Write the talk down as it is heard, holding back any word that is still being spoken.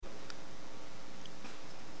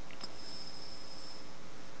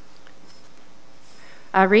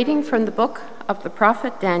A reading from the book of the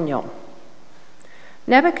prophet Daniel.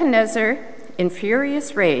 Nebuchadnezzar, in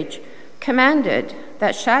furious rage, commanded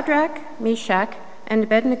that Shadrach, Meshach, and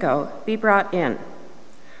Abednego be brought in.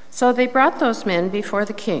 So they brought those men before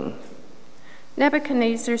the king.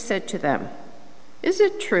 Nebuchadnezzar said to them, "Is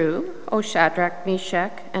it true, O Shadrach,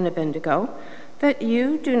 Meshach, and Abednego, that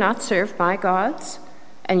you do not serve my gods,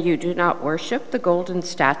 and you do not worship the golden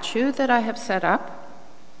statue that I have set up?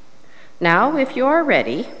 Now, if you are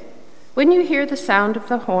ready, when you hear the sound of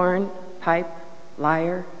the horn, pipe,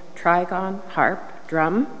 lyre, trigon, harp,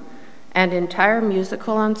 drum, and entire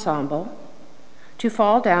musical ensemble, to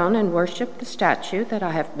fall down and worship the statue that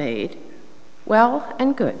I have made, well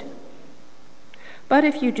and good. But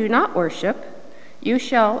if you do not worship, you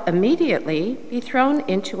shall immediately be thrown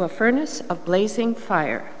into a furnace of blazing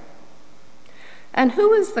fire. And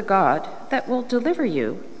who is the God that will deliver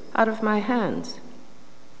you out of my hands?"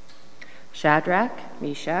 Shadrach,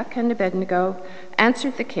 Meshach, and Abednego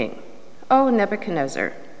answered the king, "O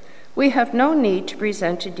Nebuchadnezzar, we have no need to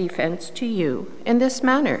present a defense to you in this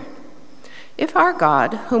manner. If our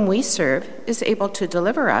God, whom we serve, is able to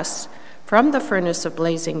deliver us from the furnace of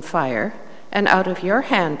blazing fire and out of your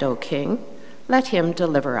hand, O king, let him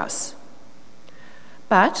deliver us.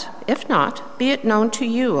 But if not, be it known to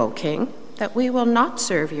you, O king, that we will not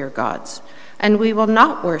serve your gods, and we will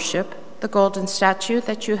not worship the golden statue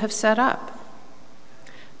that you have set up."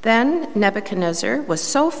 Then Nebuchadnezzar was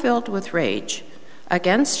so filled with rage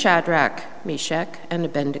against Shadrach, Meshach, and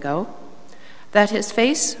Abednego that his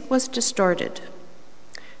face was distorted.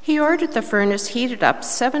 He ordered the furnace heated up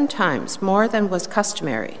 7 times more than was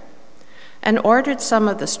customary, and ordered some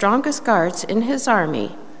of the strongest guards in his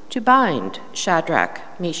army to bind Shadrach,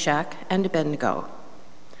 Meshach, and Abednego,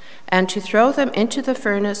 and to throw them into the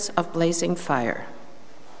furnace of blazing fire.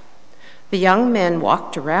 The young men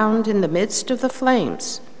walked around in the midst of the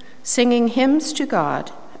flames, singing hymns to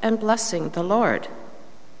God and blessing the Lord.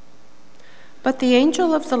 But the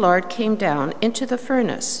angel of the Lord came down into the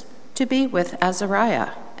furnace to be with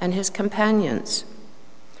Azariah and his companions,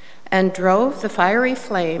 and drove the fiery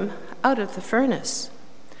flame out of the furnace,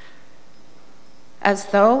 as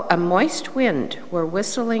though a moist wind were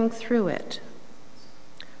whistling through it.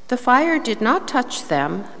 The fire did not touch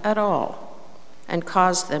them at all, and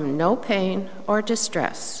caused them no pain or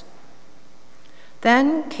distress.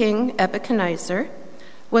 Then King Nebuchadnezzar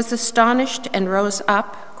was astonished and rose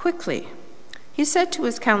up quickly. He said to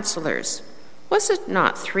his counselors, "Was it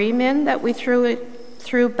not 3 men that we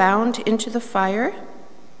threw bound into the fire?"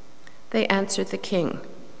 They answered the king,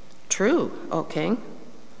 "True, O king."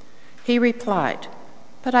 He replied,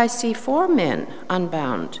 "But I see 4 men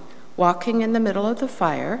unbound, walking in the middle of the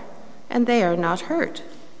fire, and they are not hurt.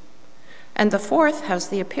 And the 4th has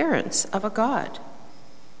the appearance of a god."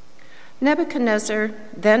 Nebuchadnezzar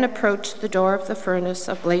then approached the door of the furnace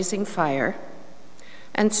of blazing fire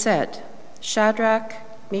and said, "Shadrach,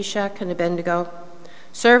 Meshach, and Abednego,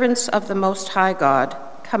 servants of the Most High God,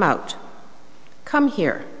 come out. Come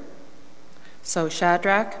here." So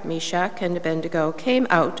Shadrach, Meshach, and Abednego came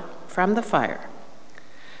out from the fire.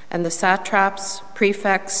 And the satraps,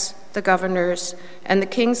 prefects, the governors, and the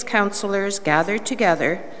king's counselors gathered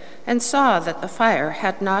together and saw that the fire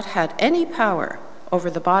had not had any power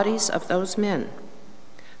over the bodies of those men.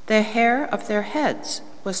 The hair of their heads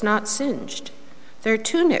was not singed, their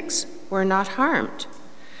tunics were not harmed,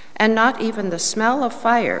 and not even the smell of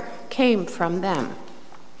fire came from them.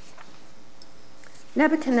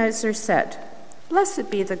 Nebuchadnezzar said,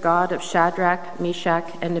 "Blessed be the God of Shadrach,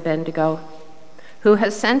 Meshach, and Abednego, who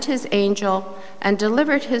has sent his angel and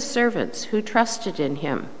delivered his servants who trusted in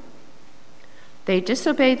him. They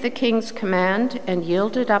disobeyed the king's command and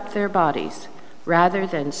yielded up their bodies, rather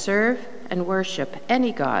than serve and worship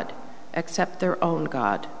any god except their own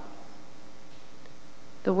God."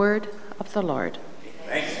 The word of the Lord.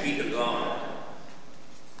 Thanks be to God.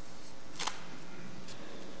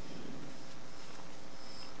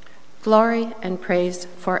 Glory and praise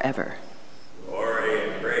forever. Glory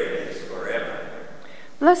and praise forever.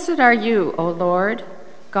 Blessed are you, O Lord,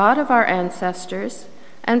 God of our ancestors,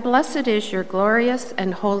 and blessed is your glorious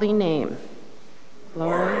and holy name.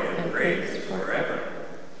 Glory and praise forever.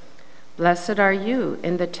 Blessed are you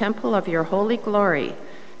in the temple of your holy glory,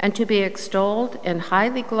 and to be extolled and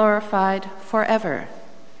highly glorified forever.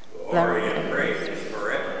 Glory and praise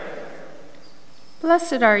forever.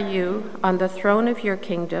 Blessed are you on the throne of your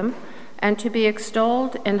kingdom, and to be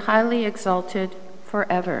extolled and highly exalted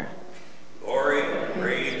forever. Glory and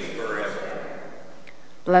praise forever.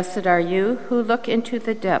 Blessed are you who look into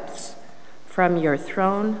the depths from your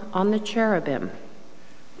throne on the cherubim.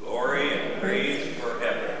 Glory and praise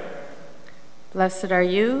forever. Blessed are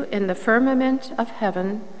you in the firmament of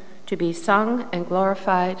heaven, to be sung and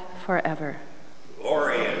glorified forever.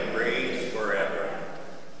 Glory and praise forever.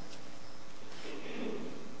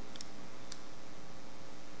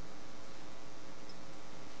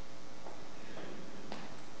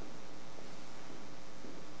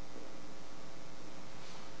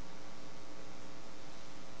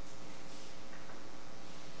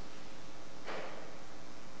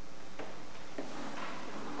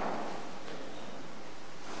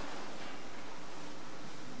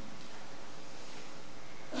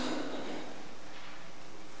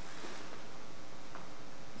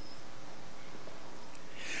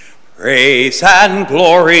 Praise and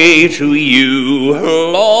glory to you,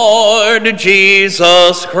 Lord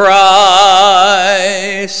Jesus Christ.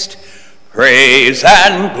 Praise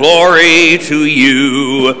and glory to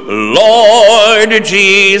you, Lord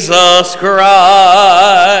Jesus Christ.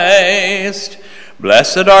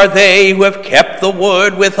 Blessed are they who have kept the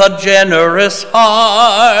word with a generous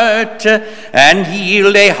heart, and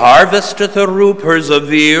yield a harvest through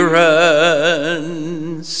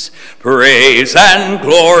perseverance. Praise and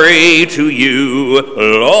glory to you,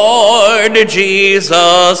 Lord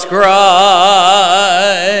Jesus Christ.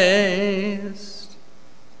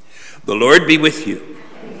 The Lord be with you.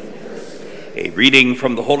 A reading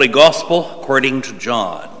from the Holy Gospel according to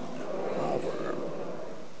John.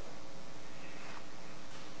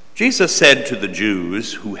 Jesus said to the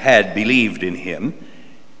Jews who had believed in him,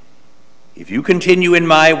 "If you continue in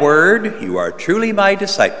my word, you are truly my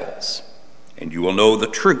disciples, and you will know the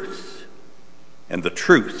truth, and the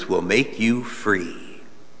truth will make you free."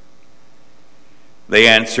 They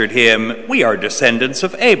answered him, "We are descendants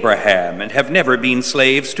of Abraham and have never been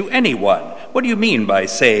slaves to anyone. What do you mean by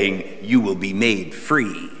saying you will be made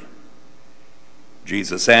free?"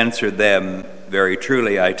 Jesus answered them, "Very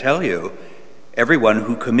truly I tell you, everyone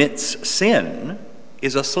who commits sin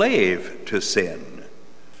is a slave to sin.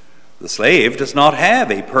 The slave does not have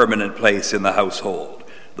a permanent place in the household.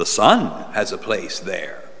 The Son has a place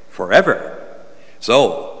there forever.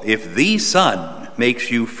 So, if the Son makes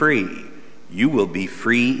you free, you will be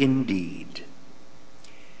free indeed.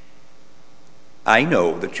 I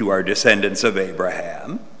know that you are descendants of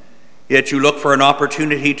Abraham, yet you look for an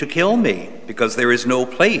opportunity to kill me, because there is no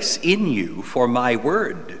place in you for my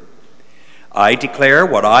word. I declare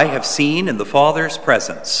what I have seen in the Father's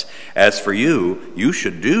presence. As for you, you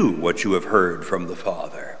should do what you have heard from the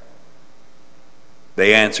Father."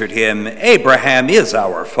 They answered him, "Abraham is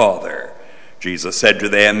our father." Jesus said to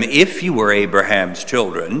them, "If you were Abraham's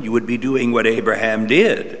children, you would be doing what Abraham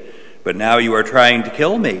did. But now you are trying to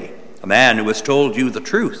kill me, a man who has told you the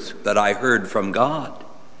truth that I heard from God.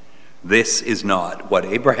 This is not what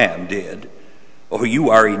Abraham did. Oh, you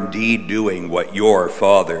are indeed doing what your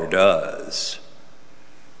father does."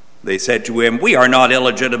 They said to him, "We are not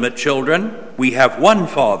illegitimate children. We have one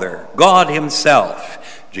Father, God himself."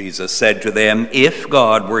 Jesus said to them, "If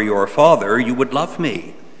God were your father, you would love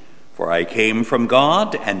me. For I came from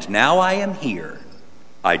God, and now I am here.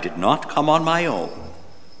 I did not come on my own,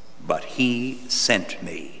 but he sent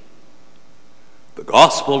me." The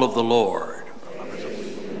Gospel of the Lord.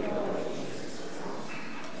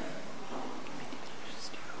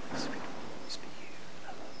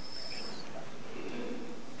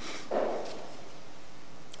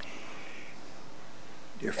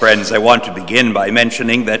 Dear friends, I want to begin by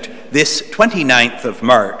mentioning that this 29th of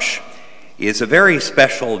March is a very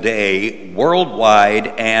special day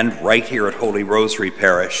worldwide and right here at Holy Rosary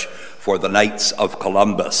Parish for the Knights of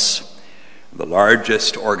Columbus, the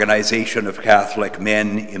largest organization of Catholic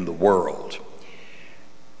men in the world.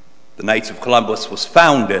 The Knights of Columbus was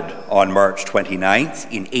founded on March 29th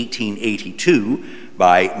in 1882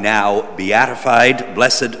 by now beatified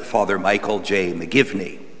Blessed Father Michael J.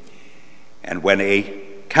 McGivney. And when a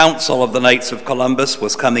Council of the Knights of Columbus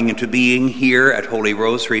was coming into being here at Holy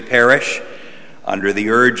Rosary Parish, under the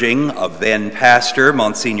urging of then-pastor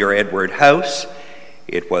Monsignor Edward House,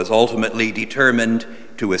 it was ultimately determined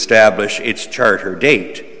to establish its charter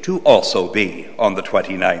date to also be on the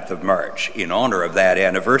 29th of March. In honor of that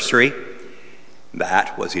anniversary,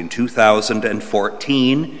 that was in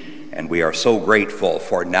 2014, and we are so grateful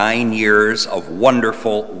for 9 years of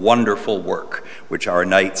wonderful, wonderful work which our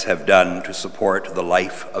Knights have done to support the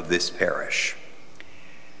life of this parish.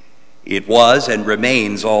 It was and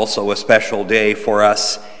remains also a special day for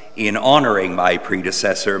us in honoring my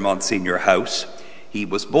predecessor, Monsignor House. He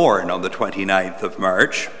was born on the 29th of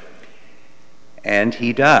March, and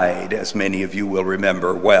he died, as many of you will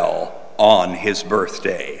remember well, on his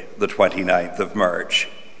birthday, the 29th of March,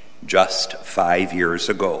 just 5 years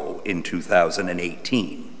ago in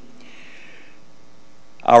 2018.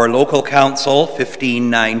 Our local council,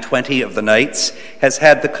 15920 of the Knights, has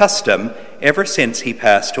had the custom ever since he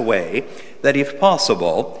passed away that if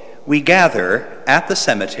possible, we gather at the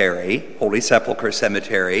cemetery, Holy Sepulchre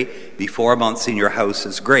Cemetery, before Monsignor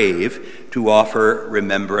House's grave to offer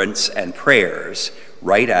remembrance and prayers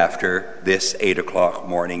right after this 8 o'clock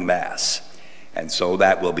morning Mass. And so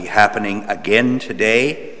that will be happening again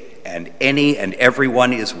today, and any and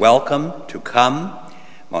everyone is welcome to come.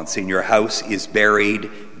 Monsignor House is buried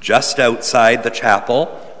just outside the chapel,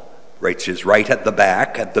 which is right at the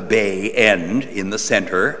back, at the bay end in the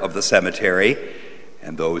center of the cemetery.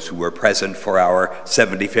 And those who were present for our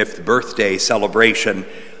 75th birthday celebration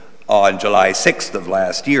on July 6th of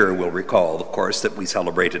last year will recall, of course, that we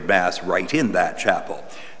celebrated Mass right in that chapel.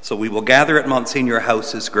 So we will gather at Monsignor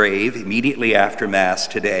House's grave immediately after Mass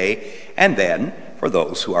today, and then, for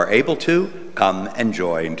those who are able to, come and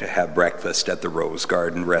join to have breakfast at the Rose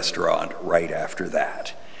Garden restaurant right after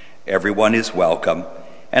that. Everyone is welcome,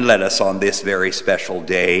 and let us on this very special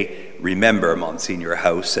day remember Monsignor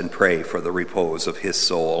House and pray for the repose of his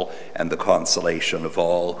soul and the consolation of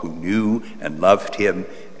all who knew and loved him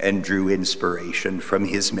and drew inspiration from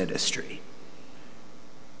his ministry.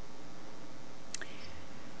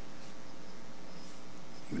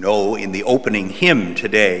 You know, in the opening hymn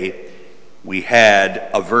today, we had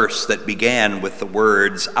a verse that began with the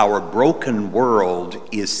words, "Our broken world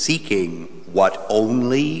is seeking what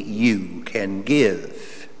only you can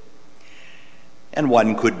give." And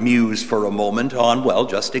one could muse for a moment on, well,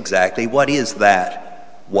 just exactly what is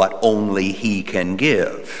that, what only he can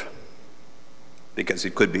give? Because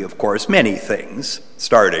it could be, of course, many things,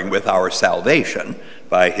 starting with our salvation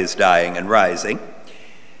by his dying and rising.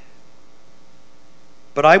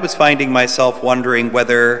 But I was finding myself wondering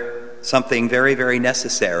whether something very, very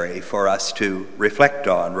necessary for us to reflect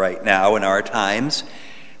on right now in our times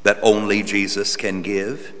that only Jesus can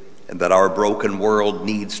give and that our broken world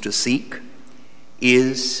needs to seek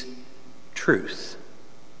is truth.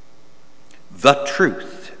 The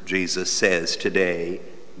truth, Jesus says today,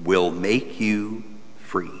 will make you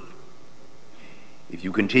free. If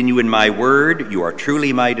you continue in my word, you are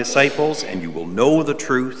truly my disciples, and you will know the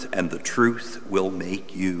truth, and the truth will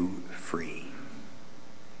make you free.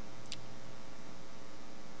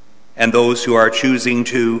 And those who are choosing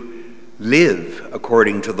to live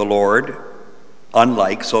according to the Lord,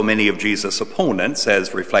 unlike so many of Jesus' opponents,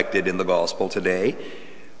 as reflected in the gospel today,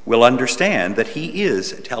 will understand that he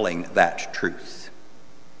is telling that truth.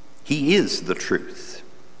 He is the truth.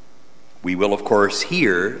 We will, of course,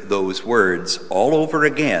 hear those words all over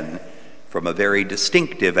again from a very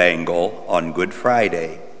distinctive angle on Good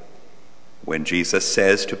Friday, when Jesus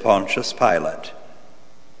says to Pontius Pilate,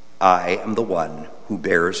 "I am the one who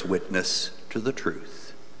bears witness to the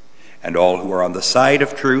truth, and all who are on the side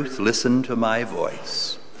of truth listen to my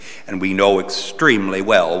voice." And we know extremely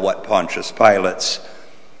well what Pontius Pilate's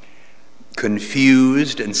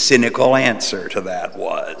confused and cynical answer to that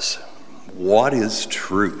was. What is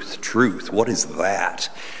truth? Truth, what is that?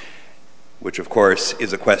 Which, of course,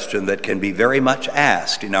 is a question that can be very much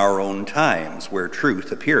asked in our own times, where truth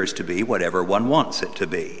appears to be whatever one wants it to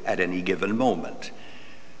be at any given moment.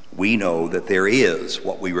 We know that there is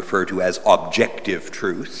what we refer to as objective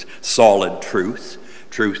truth, solid truth,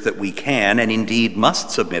 truth that we can and indeed must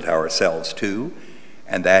submit ourselves to,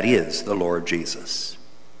 and that is the Lord Jesus.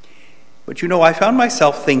 But you know, I found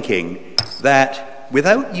myself thinking that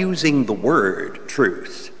without using the word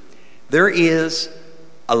truth, there is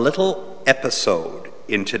a little episode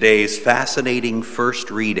in today's fascinating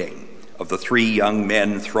first reading of the three young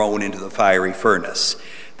men thrown into the fiery furnace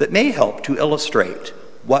that may help to illustrate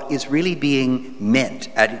what is really being meant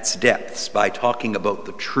at its depths by talking about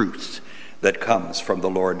the truth that comes from the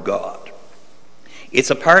Lord God.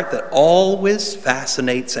 It's a part that always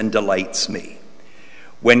fascinates and delights me.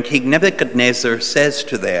 When King Nebuchadnezzar says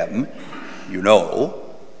to them, "You know,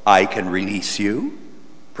 I can release you,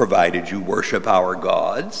 provided you worship our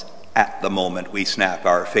gods at the moment we snap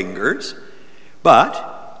our fingers.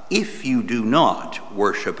 But if you do not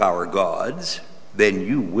worship our gods, then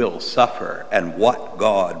you will suffer, and what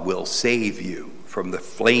God will save you from the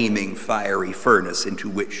flaming fiery furnace into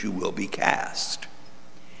which you will be cast?"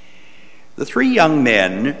 The three young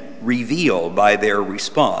men reveal by their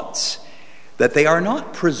response that they are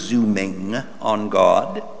not presuming on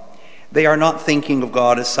God. They are not thinking of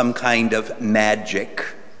God as some kind of magic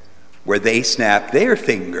where they snap their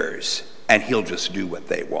fingers and he'll just do what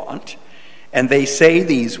they want. And they say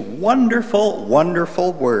these wonderful,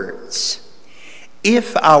 wonderful words.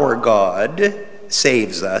 If our God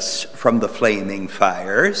saves us from the flaming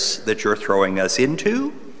fires that you're throwing us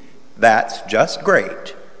into, that's just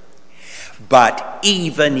great. But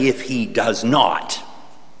even if he does not,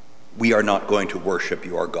 we are not going to worship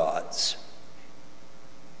your gods.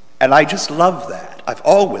 And I just love that. I've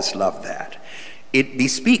always loved that. It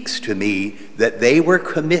bespeaks to me that they were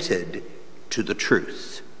committed to the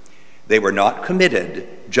truth. They were not committed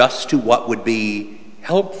just to what would be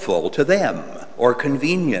helpful to them or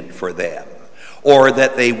convenient for them, or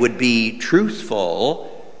that they would be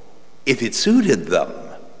truthful if it suited them,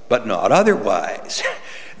 but not otherwise.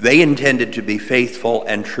 They intended to be faithful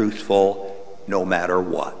and truthful no matter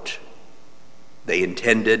what. They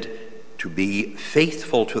intended to be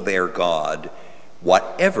faithful to their God,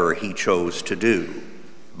 whatever he chose to do,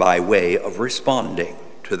 by way of responding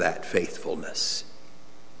to that faithfulness.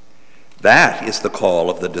 That is the call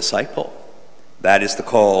of the disciple. That is the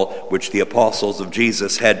call which the apostles of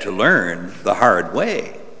Jesus had to learn the hard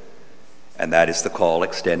way. And that is the call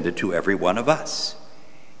extended to every one of us.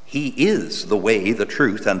 He is the way, the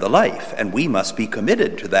truth, and the life, and we must be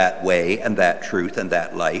committed to that way and that truth and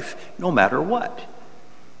that life no matter what.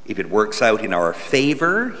 If it works out in our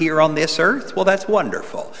favor here on this earth, well, that's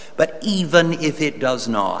wonderful. But even if it does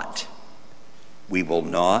not, we will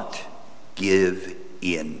not give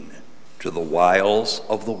in to the wiles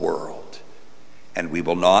of the world, and we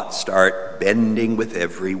will not start bending with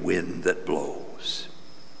every wind that blows.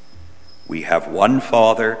 We have one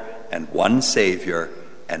Father and one Savior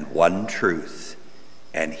and one truth,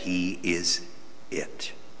 and he is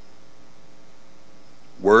it.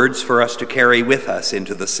 Words for us to carry with us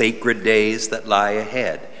into the sacred days that lie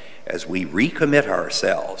ahead as we recommit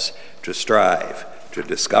ourselves to strive to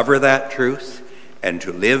discover that truth and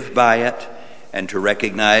to live by it, and to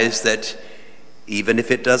recognize that even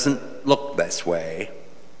if it doesn't look this way,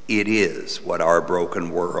 it is what our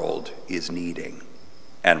broken world is needing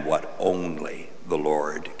and what only the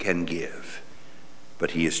Lord can give.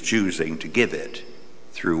 But he is choosing to give it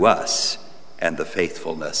through us and the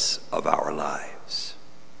faithfulness of our lives.